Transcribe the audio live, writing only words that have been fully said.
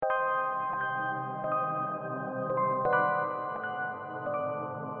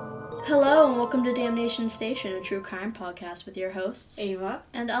Hello and welcome to Damnation Station, a true crime podcast with your hosts, Ava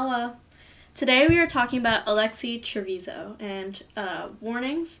and Ella. Today we are talking about ALEXEE TREVIZO, and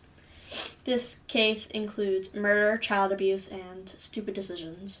warnings. This case includes murder, child abuse, and stupid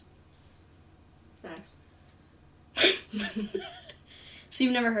decisions. Facts. So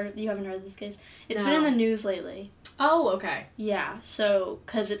you haven't heard of this case? It's No. been in the news lately. Oh, okay. Yeah, so,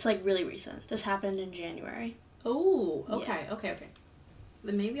 because it's like really recent. This happened in January. Oh, okay, Yeah. okay.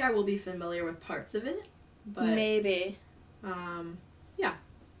 Then maybe I will be familiar with parts of it, but Maybe. yeah.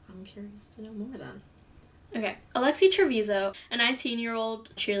 I'm curious to know more then. Okay. ALEXEE TREVIZO, a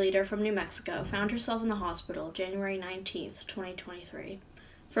 19-year-old cheerleader from New Mexico, found herself in the hospital January 19th, 2023.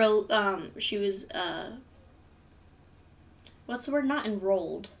 She was, what's the word? Not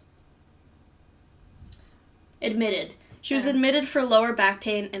enrolled. Admitted. She was admitted for lower back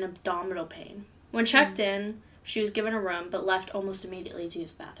pain and abdominal pain. When checked in, she was given a room, but left almost immediately to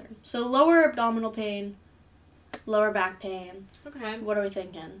use the bathroom. So lower abdominal pain, lower back pain. Okay. What are we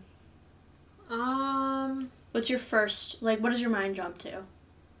thinking? What's your first, what does your mind jump to?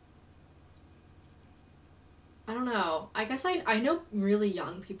 I don't know. I guess I know really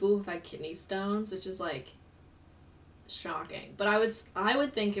young people who've had kidney stones, which is, shocking. But I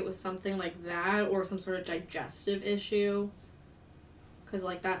would think it was something like that or some sort of digestive issue. Because,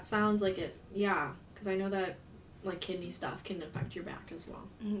 that sounds like it, yeah. Because I know that, kidney stuff can affect your back as well.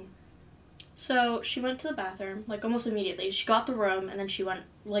 Mm-hmm. So she went to the bathroom, almost immediately. She got the room, and then she went,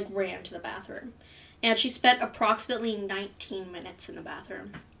 ran to the bathroom. And she spent approximately 19 minutes in the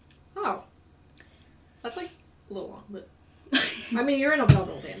bathroom. Oh. That's, a little long, but... I mean, you're in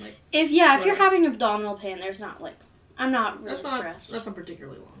abdominal pain, If you're having abdominal pain, there's not, I'm not really stressed. That's not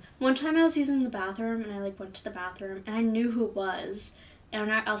particularly long. One time I was using the bathroom, and I, went to the bathroom, and I knew who it was.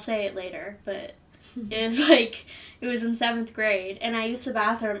 And I'll say it later, but... It was it was in 7th grade, and I used the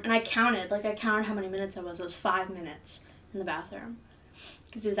bathroom, and I counted how many minutes I was. It was 5 minutes in the bathroom,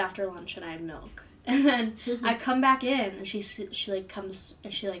 because it was after lunch, and I had milk. And then I come back in, and she comes,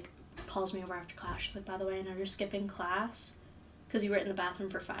 and she, calls me over after class. She's like, by the way, I know you're skipping class, because you were in the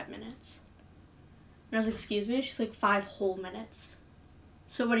bathroom for 5 minutes. And I was like, excuse me? She's like, 5 whole minutes.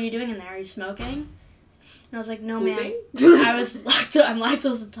 So what are you doing in there? Are you smoking? And I was like, no, ma'am. I'm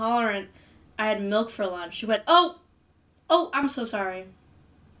lactose intolerant. I had milk for lunch. She went, oh, I'm so sorry.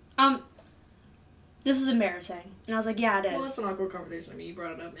 This is embarrassing. And I was like, yeah, it is. Well, that's an awkward conversation. I mean, you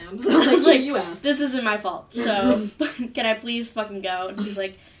brought it up, ma'am. So I was like, you asked. This isn't my fault. So, can I please fucking go? And she's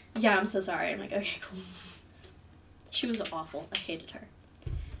like, yeah, I'm so sorry. I'm like, okay, cool. She was awful. I hated her.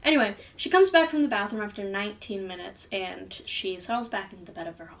 Anyway, she comes back from the bathroom after 19 minutes, and she settles back into the bed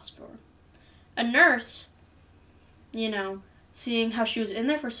of her hospital room. A nurse, seeing how she was in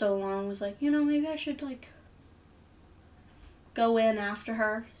there for so long, was like, maybe I should, go in after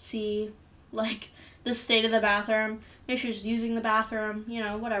her, see, the state of the bathroom, make sure she's using the bathroom,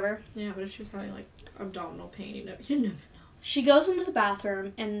 whatever. Yeah, but if she was having, abdominal pain, you never know. She goes into the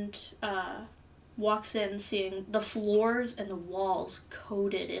bathroom and, walks in seeing the floors and the walls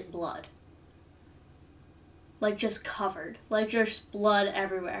coated in blood. Just covered. Just blood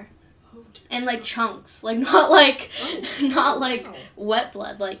everywhere. And chunks, not wet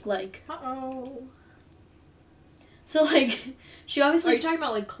blood, Uh-oh. So she obviously. Are you talking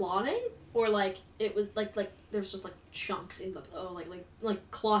about clotting, or it was there's just chunks in the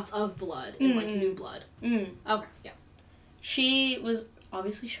clots of blood in new blood? Okay, yeah. She was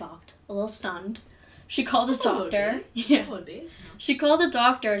obviously shocked, a little stunned. She called the doctor. Would be. Yeah, would be. She called the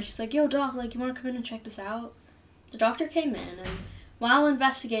doctor and she's like, "Yo, doc, you want to come in and check this out?" The doctor came in and. While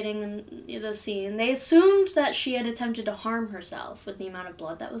investigating the scene, they assumed that she had attempted to harm herself with the amount of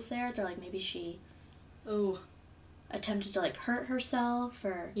blood that was there. They're maybe she attempted to, hurt herself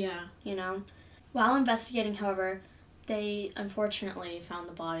or, While investigating, however, they unfortunately found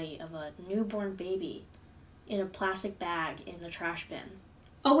the body of a newborn baby in a plastic bag in the trash bin.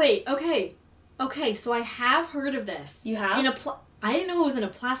 Oh, wait, okay. Okay, so I have heard of this. You have? I didn't know it was in a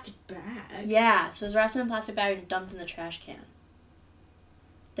plastic bag. Yeah, so it was wrapped in a plastic bag and dumped in the trash can.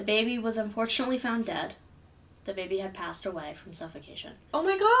 The baby was unfortunately found dead. The baby had passed away from suffocation. Oh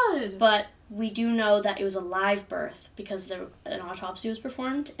my god! But we do know that it was a live birth because an autopsy was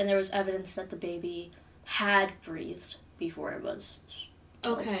performed, and there was evidence that the baby had breathed before it was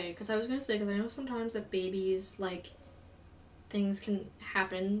killed. Okay, because I was going to say, because I know sometimes that babies, things can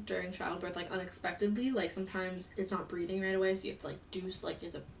happen during childbirth, unexpectedly. Sometimes it's not breathing right away, so you have to, deuce, you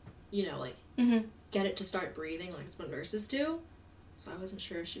have to, get it to start breathing, that's what nurses do. So I wasn't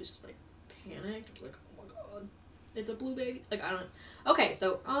sure if she was just, panicked. I was like, oh my god, it's a blue baby. I don't know. Okay,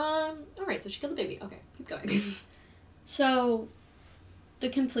 so, alright, so she killed the baby. Okay, keep going. So,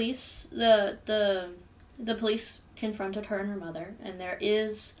 the police confronted her and her mother, and there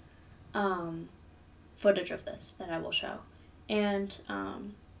is footage of this that I will show. And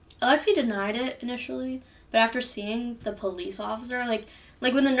ALEXEE denied it initially, but after seeing the police officer, like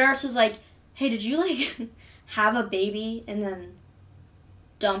when the nurse is like, hey, did you like have a baby and then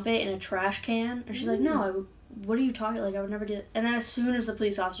dump it in a trash can? And she's like, no, what are you talking, like I would never do that. And then as soon as the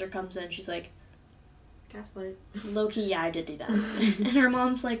police officer comes in, she's like, gaslight. Low-key, yeah, I did do that. And her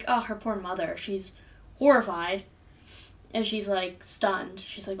mom's like, oh, her poor mother, she's horrified. And she's like stunned.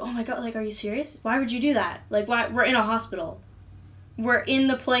 She's like, oh my god, like, are you serious? Why would you do that? Like, why? We're in a hospital. We're in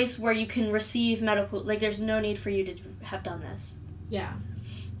the place where you can receive medical, like, there's no need for you to have done this. Yeah.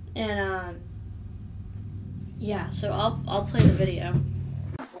 And yeah, so I'll play the video.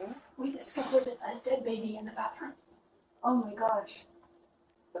 We discovered a dead baby in the bathroom. Oh my gosh.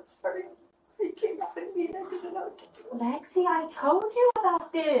 I'm sorry. It came out at me and I didn't know what to do. Lexi, I told you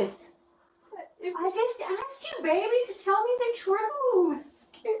about this. I just asked you, baby, to tell me the truth.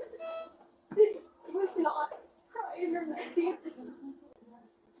 It was not crying or nothing.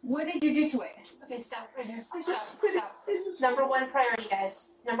 What did you do to it? Okay, stop right here. Stop. Number one priority,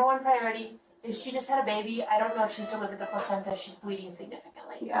 guys. Number one priority is she just had a baby. I don't know if she's delivered the placenta. She's bleeding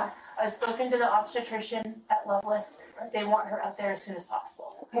significantly. Yeah. I've spoken to the obstetrician at Loveless. They want her out there as soon as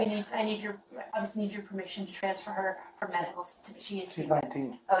possible. Okay. I obviously need your permission to transfer her for medicals. She's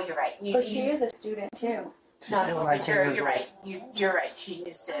 19. Oh, you're right. But she is a student, too. No, 19 you're years old. right. You're right. She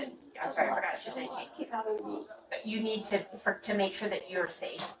needs to. I'm sorry, I forgot she's 19. But you need to make sure that you're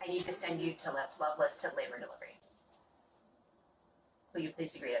safe. I need to send you to Loveless to labor delivery. Will you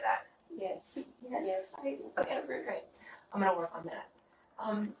please agree to that? Yes. Okay, great. I'm gonna work on that.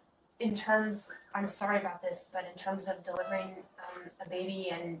 In terms, I'm sorry about this, but in terms of delivering a baby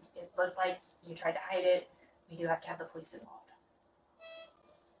and it looked like you tried to hide it, we do have to have the police involved.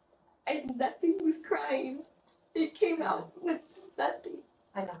 And nothing was crying. It came out with nothing.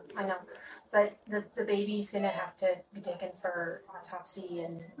 I know. But the baby's gonna have to be taken for autopsy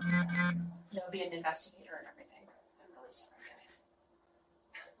and there'll be an investigator and everything. I'm really sorry, guys.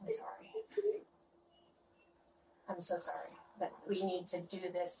 I'm sorry. I'm so sorry. But we need to do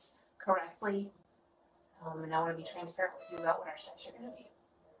this correctly. And I want to be transparent with you about what our steps are gonna be.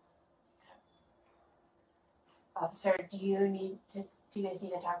 Officer, do you guys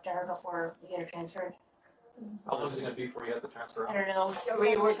need to talk to her before we get her transferred? How long is it going to be before you have to transfer I out? don't know. What are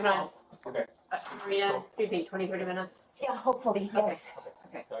you working on? Okay. Marina, do you think 20, 30 minutes? Yeah, hopefully, yes.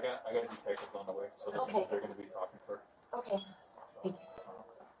 Okay. I got a detective on the way, so Okay. they're going to be talking to her. Okay.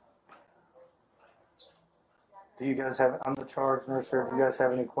 Do you guys have, I'm the charge nurse here, do you guys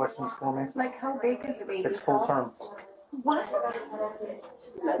have any questions for me? Like, how big is the baby? It's full term. What?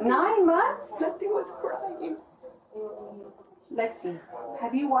 9 months? Nothing was crying. Lexi,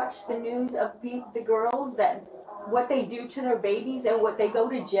 have you watched the news of the girls that what they do to their babies and what they go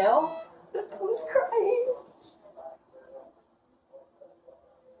to jail? Nothing was crying.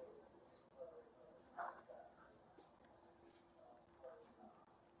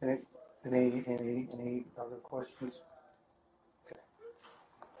 Any other questions?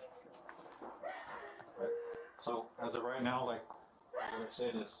 So as of right now, like I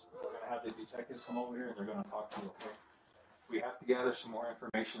said, is we're going to have the detectives come over here and they're going to talk to you. Okay, we have to gather some more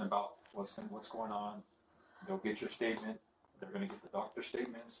information about what's going on. They'll get your statement. They're going to get the doctor's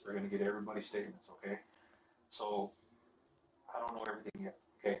statements. They're going to get everybody's statements. Okay, so I don't know everything yet.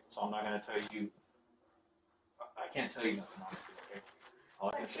 Okay, so I'm not going to tell you. I can't tell you nothing. Honestly, okay,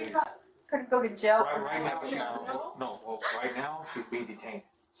 all I can say is Could go to jail. right now. Well, right now she's being detained,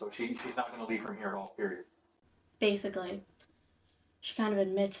 so she's not going to leave from here at all. Period. Basically, she kind of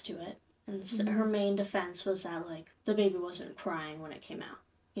admits to it, and her main defense was that, like, the baby wasn't crying when it came out,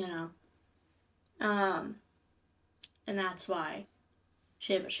 you know? And that's why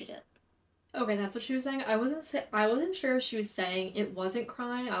she did what she did. Okay, that's what she was saying. I wasn't sure if she was saying it wasn't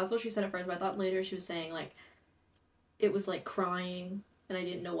crying. That's what she said at first, but I thought later she was saying, like, it was, like, crying, and I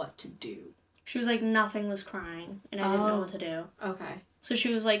didn't know what to do. She was like, nothing was crying, and I didn't know what to do. Okay. So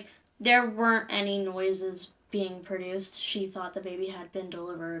she was like, there weren't any noises being produced. She thought the baby had been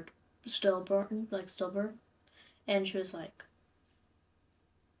delivered stillborn. And she was like,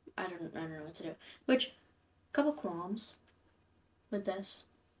 I don't know what to do. Which, a couple qualms with this.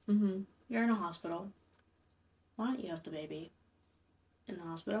 Mm-hmm. You're in a hospital. Why don't you have the baby in the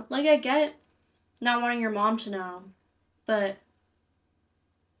hospital? Like, I get not wanting your mom to know, but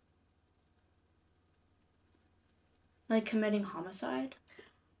like committing homicide.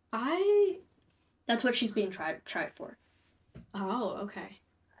 That's what she's being tried for. Oh, okay.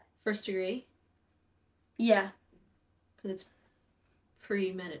 First degree? Yeah. Because it's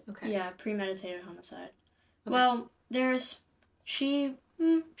Okay. Yeah, premeditated homicide. Okay. Well,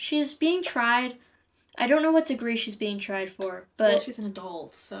 she's being tried. I don't know what degree she's being tried for, but well, she's an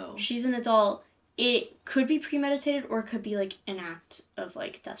adult, so she's an adult. It could be premeditated or it could be like an act of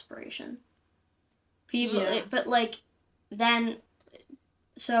like desperation. Yeah. But like then,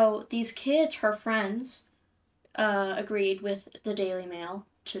 so these kids, her friends, agreed with the Daily Mail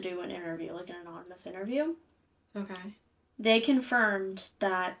to do an interview, like an anonymous interview. Okay. They confirmed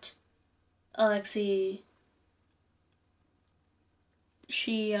that ALEXEE,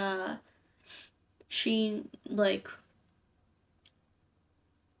 she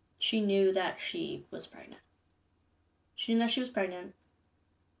knew that she was pregnant. She knew that she was pregnant.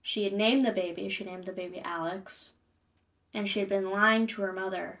 She had named the baby. She named the baby Alex. And she had been lying to her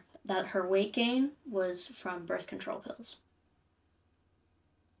mother that her weight gain was from birth control pills.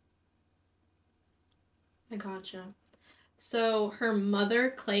 I gotcha. So her mother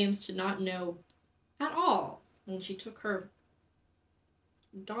claims to not know at all when she took her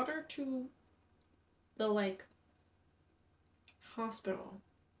daughter to the, like, hospital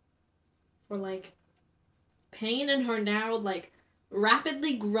for, like, pain in her now, like,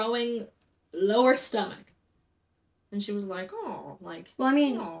 rapidly growing lower stomach. And she was like, oh, like, Well, I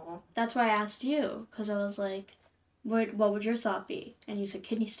mean, aw. that's why I asked you, because I was like, what would your thought be? And you said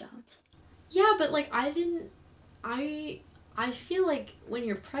kidney stones. Yeah, but, like, I feel like when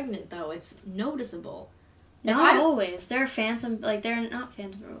you're pregnant, though, it's noticeable. Not always. There are phantom, like, they're not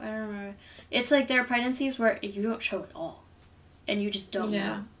phantom, I don't remember. It's like there are pregnancies where you don't show it all. And you just don't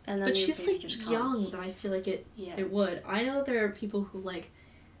know. And then but your she's, baby like, just young, comes. but I feel like it Yeah. would. I know there are people who, like,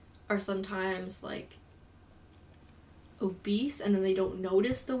 are sometimes, like, obese, and then they don't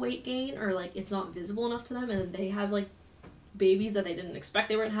notice the weight gain, or, like, it's not visible enough to them, and then they have, like, babies that they didn't expect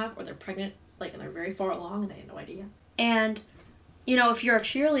they were gonna have, or they're pregnant, like, and they're very far along, and they have no idea. And, you know, if you're a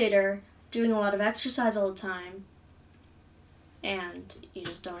cheerleader doing a lot of exercise all the time, and you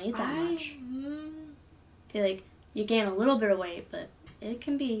just don't eat that much, I feel like you gain a little bit of weight, but it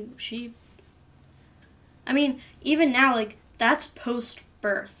can be, I mean, even now, like, that's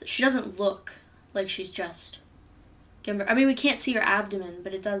post-birth. She doesn't look like she's just given birth. I mean, we can't see her abdomen,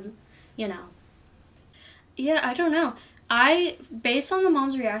 but it does, you know. Yeah, I don't know. Based on the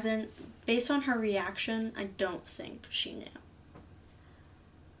mom's reaction, based on her reaction, I don't think she knew.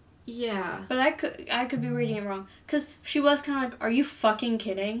 Yeah. But I could be reading it wrong. Because she was kind of like, are you fucking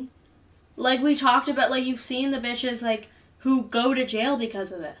kidding? Like, we talked about, like, you've seen the bitches, like, who go to jail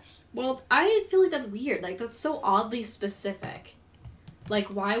because of this. Well, I feel like that's weird. Like, that's so oddly specific. Like,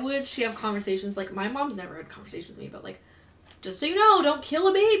 why would she have conversations? Like, my mom's never had conversations with me about, like, just so you know, don't kill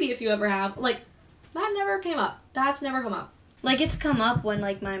a baby if you ever have. Like, that never came up. That's never come up. Like, it's come up when,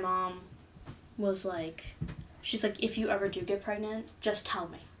 like, my mom was like, she's like, if you ever do get pregnant, just tell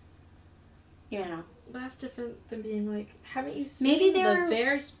me. You know. That's different than being like, haven't you seen Maybe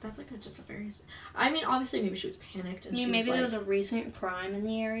that's like just a very, I mean, obviously maybe she was panicked and she was maybe like, there was a recent crime in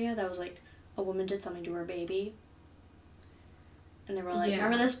the area that was like, a woman did something to her baby. And they were like,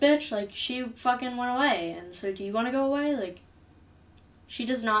 remember this bitch? Like, she fucking went away. And so do you want to go away? Like, she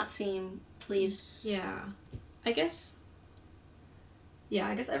does not seem pleased. Yeah. I guess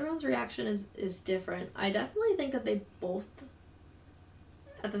everyone's reaction is different. I definitely think that they both,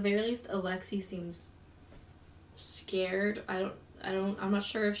 at the very least, ALEXEE seems scared. I'm not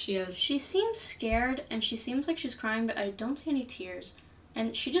sure if she has... She seems scared, and she seems like she's crying, but I don't see any tears.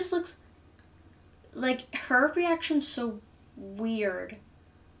 And she just looks... Like, her reaction's so weird.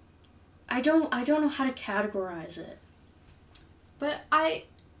 I don't know how to categorize it. But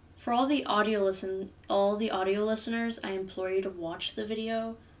For all the audio listeners, I implore you to watch the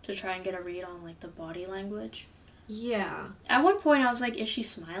video to try and get a read on, like, the body language. Yeah. At one point, I was like, is she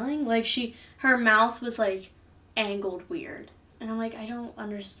smiling? Like, her mouth was, like, angled weird. And I'm like, I don't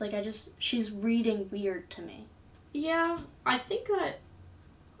understand. Like, she's reading weird to me. Yeah, I think that,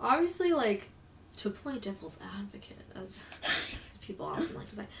 obviously, like, to play devil's advocate, as people often like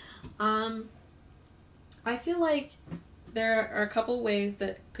to say, I feel like there are a couple ways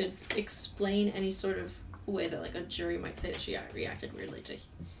that could explain any sort of way that, like, a jury might say that she reacted weirdly to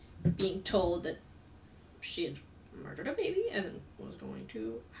being told that she had murdered a baby and then was going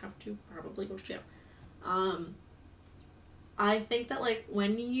to have to probably go to jail. I think that, like,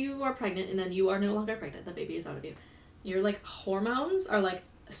 when you are pregnant and then you are no longer pregnant, the baby is out of you, your, like, hormones are, like,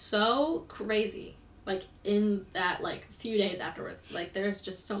 so crazy, like, in that, like, few days afterwards. Like, there's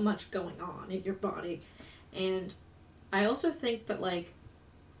just so much going on in your body. And I also think that, like,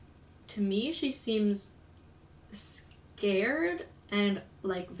 to me, she seems scared and,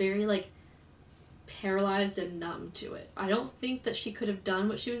 like, very, like, paralyzed and numb to it. I don't think that she could have done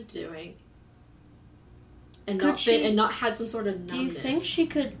what she was doing and not had some sort of numbness. Do you think she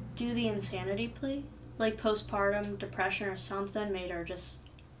could do the insanity plea? Like postpartum depression or something made her just...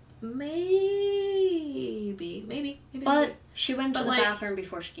 Maybe. But she went to the like, bathroom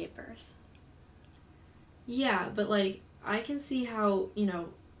before she gave birth. Yeah, but, like, I can see how, you know,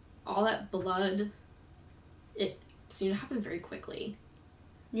 all that blood, it seemed to happen very quickly.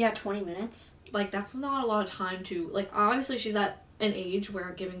 Yeah, 20 minutes. Like, that's not a lot of time to... Like, obviously she's at an age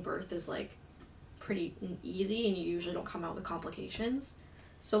where giving birth is, like, pretty easy and you usually don't come out with complications.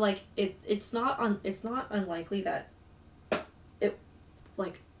 So, like, it's not unlikely that it,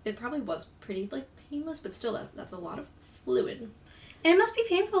 like, it probably was pretty, like, painless, but still, that's a lot of fluid. And it must be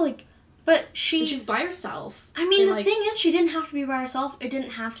painful, like, but she's by herself. I mean, and, the like, thing is, she didn't have to be by herself. It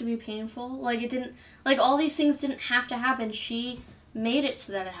didn't have to be painful. Like, it didn't, like, all these things didn't have to happen. She made it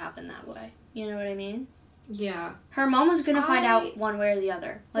so that it happened that way. You know what I mean? Yeah. Her mom was gonna find out one way or the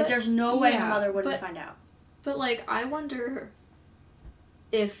other. Like, there's no way her mother wouldn't find out. But, like, I wonder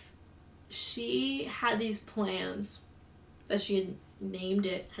if she had these plans that she had named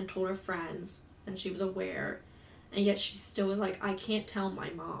it, had told her friends, and she was aware, and yet she still was like, I can't tell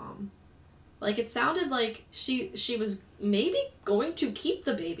my mom. Like, it sounded like she was maybe going to keep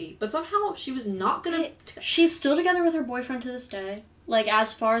the baby, but somehow she was not gonna... She's still together with her boyfriend to this day. Like,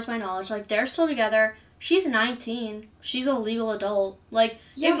 as far as my knowledge. Like, they're still together. She's 19. She's a legal adult. Like,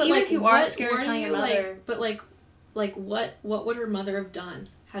 yeah, but, even like, if you are scared of telling your mother... Like, but, like, what would her mother have done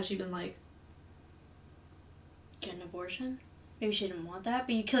had she been like... Get an abortion? Maybe she didn't want that,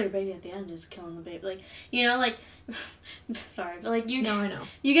 but you kill your baby at the end is killing the baby. Like, you know, like... sorry, but, like, you... No, I know.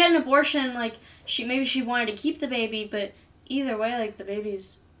 You get an abortion, like, maybe she wanted to keep the baby, but either way, like, the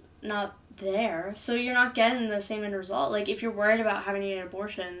baby's not there, so you're not getting the same end result. Like, if you're worried about having an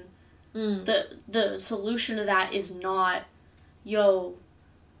abortion, the solution to that is not, yo,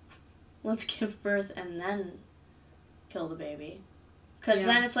 let's give birth and then kill the baby. Because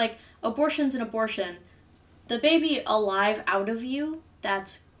then it's like, abortion's an abortion. The baby alive out of you,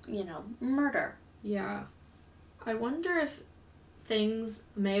 that's, you know, murder. Yeah. I wonder if things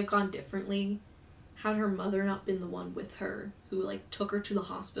may have gone differently had her mother not been the one with her who, like, took her to the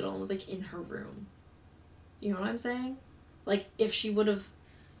hospital and was, like, in her room. You know what I'm saying? Like, if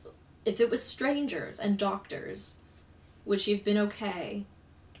it was strangers and doctors, would she have been okay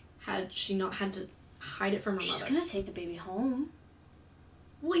had she not had to hide it from her mother? She's gonna take the baby home.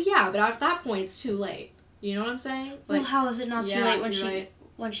 Well, yeah, but at that point, it's too late. You know what I'm saying? Like, well, how is it not too late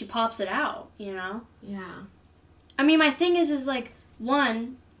when she pops it out, you know? Yeah. I mean, my thing is like,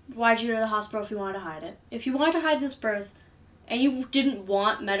 one, why'd you go to the hospital if you wanted to hide it? If you wanted to hide this birth and you didn't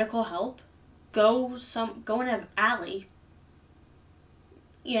want medical help, go in an alley.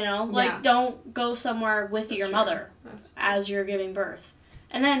 You know? Like, don't go somewhere with your mother as you're giving birth.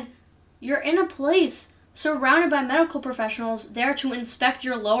 And then, you're in a place surrounded by medical professionals there to inspect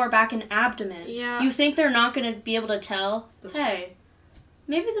your lower back and abdomen. Yeah. You think they're not going to be able to tell, hey,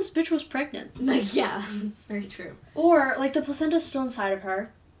 maybe this bitch was pregnant. Like, yeah, that's very true. Or, like, the placenta's still inside of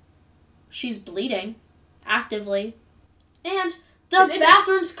her. She's bleeding. Actively. And the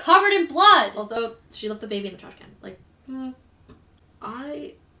bathroom's covered in blood! Also, she left the baby in the trash can. Like,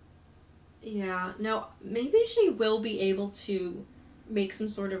 maybe she will be able to make some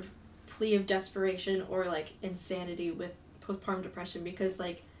sort of plea of desperation or, like, insanity with postpartum depression, because,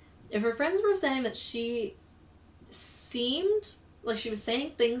 like, if her friends were saying that she seemed like she was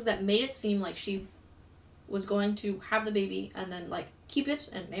saying things that made it seem like she was going to have the baby and then, like, keep it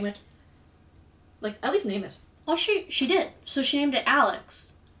and name it. Like, at least name it. Well, she did. So she named it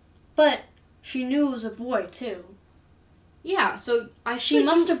Alex. But she knew it was a boy, too. Yeah, so she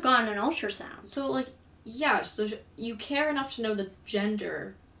must have gotten an ultrasound. So, like, yeah, so you care enough to know the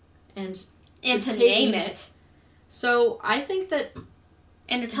gender and to name it. So I think that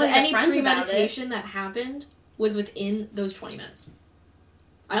and to tell any premeditation that happened was within those 20 minutes.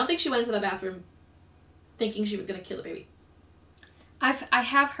 I don't think she went into the bathroom thinking she was going to kill the baby. I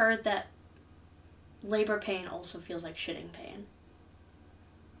have heard that labor pain also feels like shitting pain.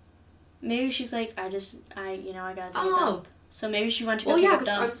 Maybe she's like, I gotta take a dump. So maybe she went to go take a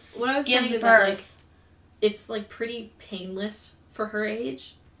dump. What I was saying is that, like, it's, like, pretty painless for her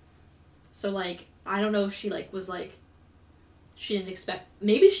age. So, like, I don't know if she, like, was, like, she didn't expect...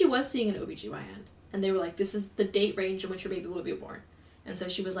 Maybe she was seeing an OBGYN, and they were like, this is the date range in which your baby will be born. And so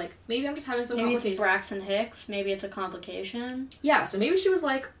she was like, maybe I'm just having some complications. Maybe it's Braxton Hicks. Maybe it's a complication. Yeah, so maybe she was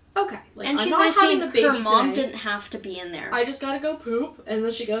like, okay. Like, and I'm she's not having the baby her mom today. didn't have to be in there. I just gotta go poop. And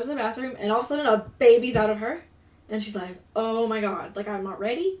then she goes to the bathroom, and all of a sudden a baby's out of her. And she's like, oh my god, like, I'm not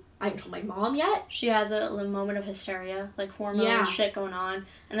ready. I haven't told my mom yet. She has a little moment of hysteria, like hormones shit going on.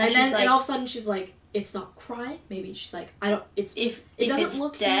 And then and all of a sudden she's like, it's not crying. Maybe she's like, I don't, it's, if it doesn't it's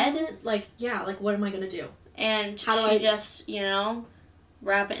look dead. human. Like, yeah, like, what am I gonna do? And How do she I just,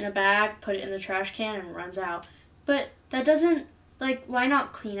 wrap it in a bag, put it in the trash can, and runs out. But that doesn't, like, why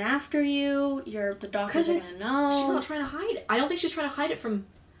not clean after you? The doctors are gonna know. She's not trying to hide it. I don't think she's trying to hide it from,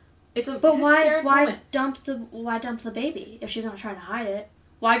 it's a But hysteric moment. dump the baby if she's not trying to hide it?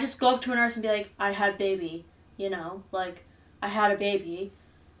 Why just go up to a nurse and be like, I had baby, like, I had a baby.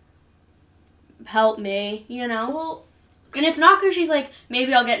 Help me, Well, and it's not because she's like,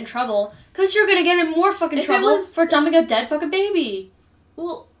 maybe I'll get in trouble, because you're gonna get in more fucking trouble for dumping a dead fucking baby.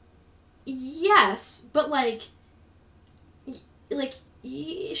 Well, yes, but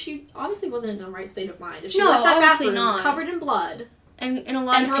she obviously wasn't in the right state of mind. If she left that bathroom covered in blood, and in a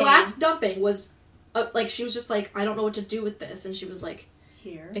lot of her pain. last dumping was, she was just like, I don't know what to do with this, and she was like,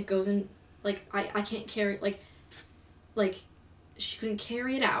 here, it goes in, like, I can't carry, like, she couldn't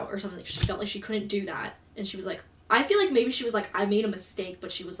carry it out or something. She felt like she couldn't do that, and she was like, I feel like maybe she was like, I made a mistake,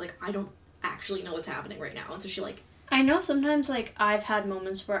 but she was like, I don't actually know what's happening right now, and so she like. I know sometimes, like, I've had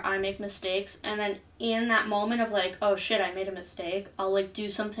moments where I make mistakes, and then in that moment of, like, oh shit, I made a mistake, I'll, like, do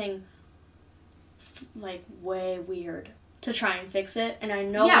something, like, way weird to try and fix it, and I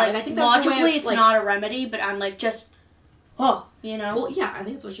know, like, I think logically it's not a remedy, but I'm, like, just, Well, yeah, I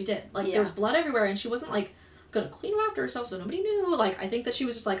think that's what she did. Like, there was blood everywhere, and she wasn't, like, gonna clean up after herself so nobody knew. Like, I think that she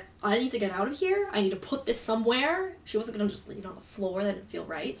was just like, I need to get out of here. I need to put this somewhere. She wasn't gonna just leave it on the floor. That didn't feel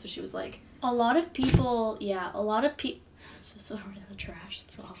right. So she was like... a lot of people... So in the trash.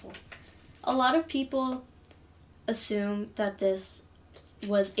 It's awful. A lot of people assume that this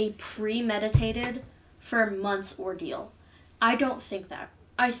was a premeditated, for months ordeal. I don't think that.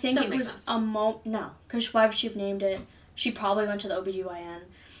 I think it was a no, because why would she have named it? She probably went to the OBGYN.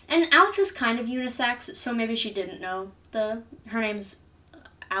 And Alex is kind of unisex, so maybe she didn't know. Her name's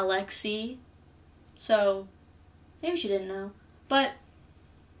ALEXEE, so maybe she didn't know. But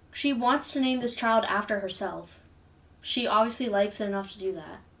she wants to name this child after herself. She obviously likes it enough to do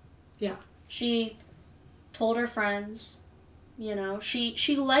that. Yeah. She told her friends,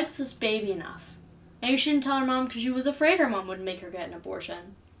 she likes this baby enough. Maybe she didn't tell her mom because she was afraid her mom would make her get an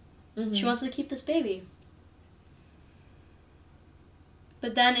abortion. Mm-hmm. She wants to keep this baby.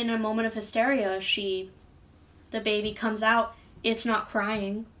 But then in a moment of hysteria, the baby comes out, it's not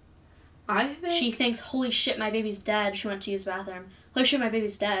crying. She thinks, holy shit, my baby's dead. She went to use the bathroom. Holy shit, my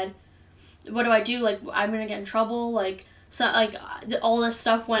baby's dead. What do I do? Like, I'm gonna get in trouble? Like, all this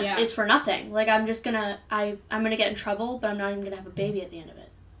stuff is for nothing. Like, I'm gonna get in trouble, but I'm not even gonna have a baby at the end of it.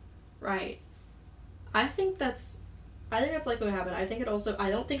 Right. I think that's likely what happened. I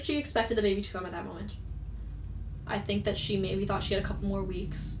don't think she expected the baby to come at that moment. I think that she maybe thought she had a couple more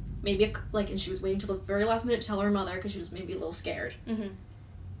weeks. Maybe, and she was waiting till the very last minute to tell her mother because she was maybe a little scared. Mm-hmm.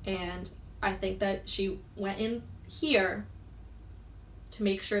 And I think that she went in here to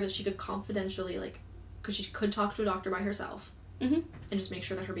make sure that she could confidentially, because she could talk to a doctor by herself. Mm-hmm. And just make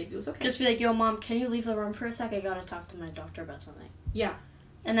sure that her baby was okay. Just be like, yo, Mom, can you leave the room for a sec? I gotta talk to my doctor about something. Yeah.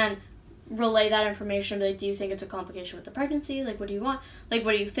 And then relay that information, be like, do you think it's a complication with the pregnancy? Like, what do you want? Like,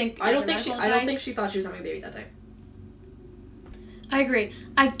 what do you think? I don't think she thought she was having a baby that day. I agree.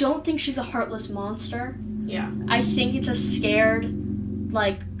 I don't think she's a heartless monster. Yeah. I think it's a scared,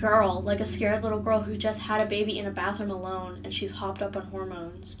 girl. Like, a scared little girl who just had a baby in a bathroom alone, and she's hopped up on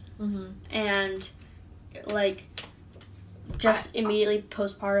hormones. Mm-hmm. And, immediately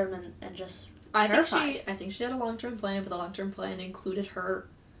postpartum and just terrified. I think she had a long-term plan, but the long-term plan included her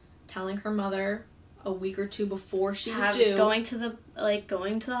telling her mother a week or two before she was due, going to the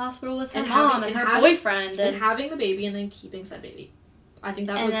hospital with her mom and her boyfriend and having the baby and then keeping said baby. I think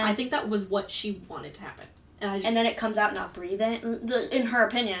that was what she wanted to happen. And then it comes out not breathing, in her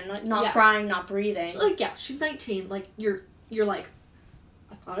opinion, not crying, not breathing. She's 19. You're like,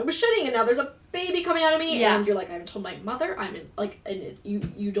 I thought I was shitting, and now there's a baby coming out of me, and you're like, I haven't told my mother.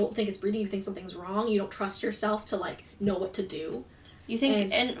 You don't think it's breathing. You think something's wrong. You don't trust yourself to know what to do. You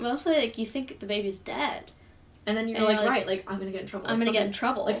think, and mostly you think the baby's dead. And then you're right, I'm gonna get in trouble. I'm gonna get in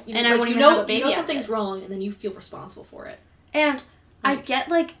trouble. I won't even have a baby. You know something's wrong, and then you feel responsible for it. And I get,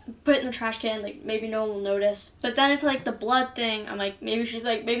 put it in the trash can, maybe no one will notice. But then it's, the blood thing. I'm like, maybe she's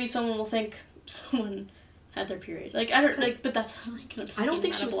maybe someone will think someone had their period. I don't, but that's, I don't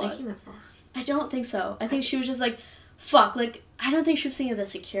think she was thinking that far. I don't think so. I think she was just fuck, I don't think she was thinking of the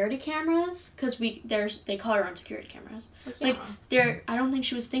security cameras, because they call her on security cameras. I don't think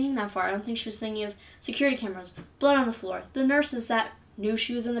she was thinking that far. I don't think she was thinking of security cameras, blood on the floor, the nurses that knew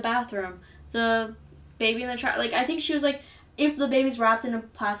she was in the bathroom, the baby in the trash. Like, I think she was like, if the baby's wrapped in a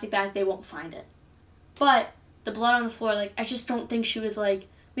plastic bag, they won't find it. But the blood on the floor, like, I just don't think she was like,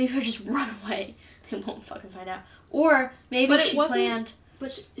 maybe I just run away. They won't fucking find out. Or maybe she planned.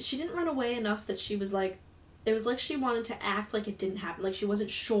 But she didn't run away enough that she was like, it was like she wanted to act like it didn't happen. Like, she wasn't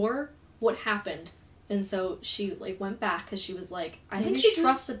sure what happened. And so she, like, went back because she was like, I think she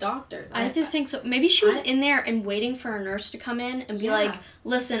trusts the doctors. I do think so. Maybe she was in there and waiting for a nurse to come in and be like,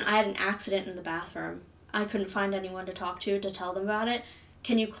 listen, I had an accident in the bathroom. I couldn't find anyone to talk to tell them about it.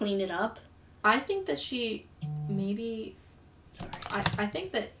 Can you clean it up? I think that she maybe... Sorry. I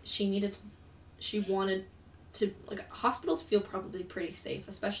think that she wanted to... Like, hospitals feel probably pretty safe,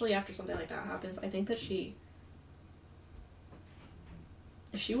 especially after something like that happens. I think that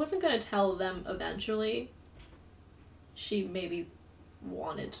if she wasn't going to tell them eventually, she maybe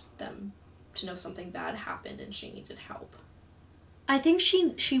wanted them to know something bad happened and she needed help. I think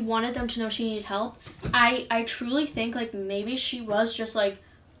she wanted them to know she needed help. I truly think, like, maybe she was just like,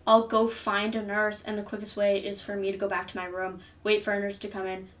 I'll go find a nurse, and the quickest way is for me to go back to my room, wait for a nurse to come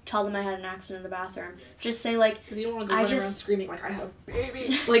in, tell them I had an accident in the bathroom. Just say, like... Because you don't want to go running around screaming, like, I have a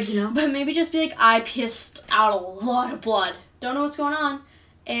baby. Like, you know? But maybe just be like, I pissed out a lot of blood. Don't know what's going on.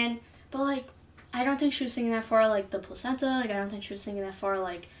 But, like, I don't think she was thinking that far, like, the placenta. Like, I don't think she was thinking that far,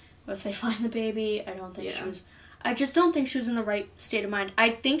 like, what if they find the baby? I don't think she was... I just don't think she was in the right state of mind.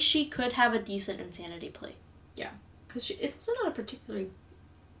 I think she could have a decent insanity plea. Yeah. Because it's also not a particularly...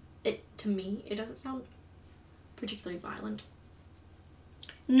 to me, it doesn't sound particularly violent.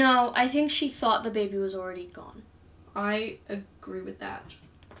 No, I think she thought the baby was already gone. I agree with that.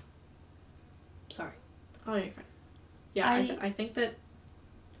 Sorry. Oh, you're fine. Yeah, I think that...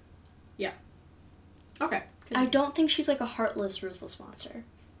 Yeah. Okay. I don't think she's like a heartless, ruthless monster.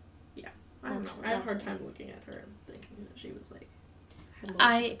 Yeah. I don't know. I had a hard time looking at her and thinking that she was like...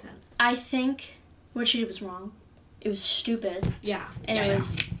 I think what she did was wrong. It was stupid. Yeah. And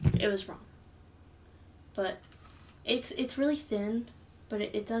it was wrong. But it's really thin, but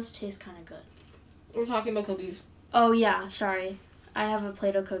it does taste kind of good. We're talking about cookies. Oh, yeah. Sorry. I have a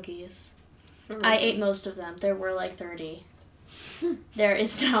plate of cookies. I ate most of them. There were like 30. There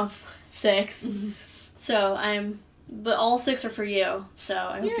is now 6. So but all 6 are for you. So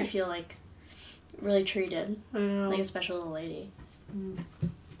I hope you feel like really treated. Like a special little lady.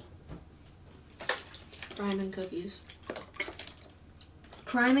 Crime and cookies.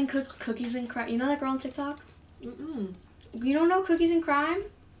 Crime and cookies and crime. You know that girl on TikTok? Mm-mm. You don't know Cookies and Crime?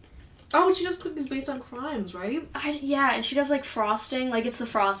 Oh, she does cookies based on crimes, right? Yeah, and she does, like, frosting. Like, it's the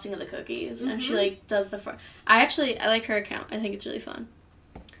frosting of the cookies. And she, like, does the... I like her account. I think it's really fun.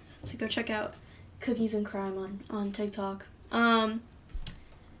 So go check out Cookies and Crime on TikTok.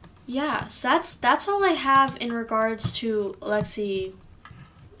 Yeah, so that's all I have in regards to ALEXEE.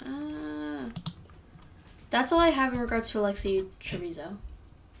 That's all I have in regards to ALEXEE TREVIZO.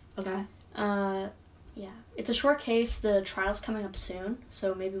 Okay. Yeah. It's a short case. The trial's coming up soon,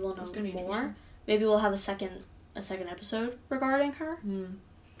 so maybe we'll know more. Maybe we'll have a second episode regarding her.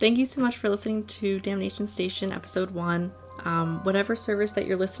 Thank you so much for listening to Damnation Station episode 1. Whatever service that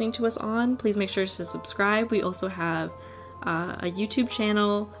you're listening to us on, please make sure to subscribe. We also have a YouTube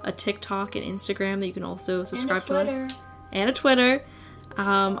channel, a TikTok, and Instagram that you can also subscribe to us. And a Twitter.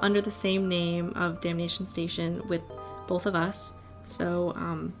 Under the same name of Damnation Station with both of us. So,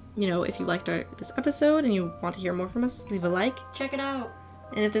 if you liked this episode and you want to hear more from us, leave a like. Check it out.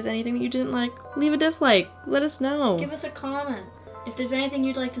 And if there's anything that you didn't like, leave a dislike. Let us know. Give us a comment. If there's anything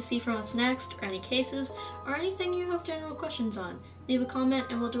you'd like to see from us next, or any cases, or anything you have general questions on, leave a comment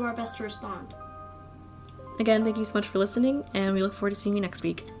and we'll do our best to respond. Again, thank you so much for listening, and we look forward to seeing you next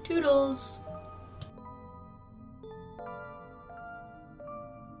week. Toodles!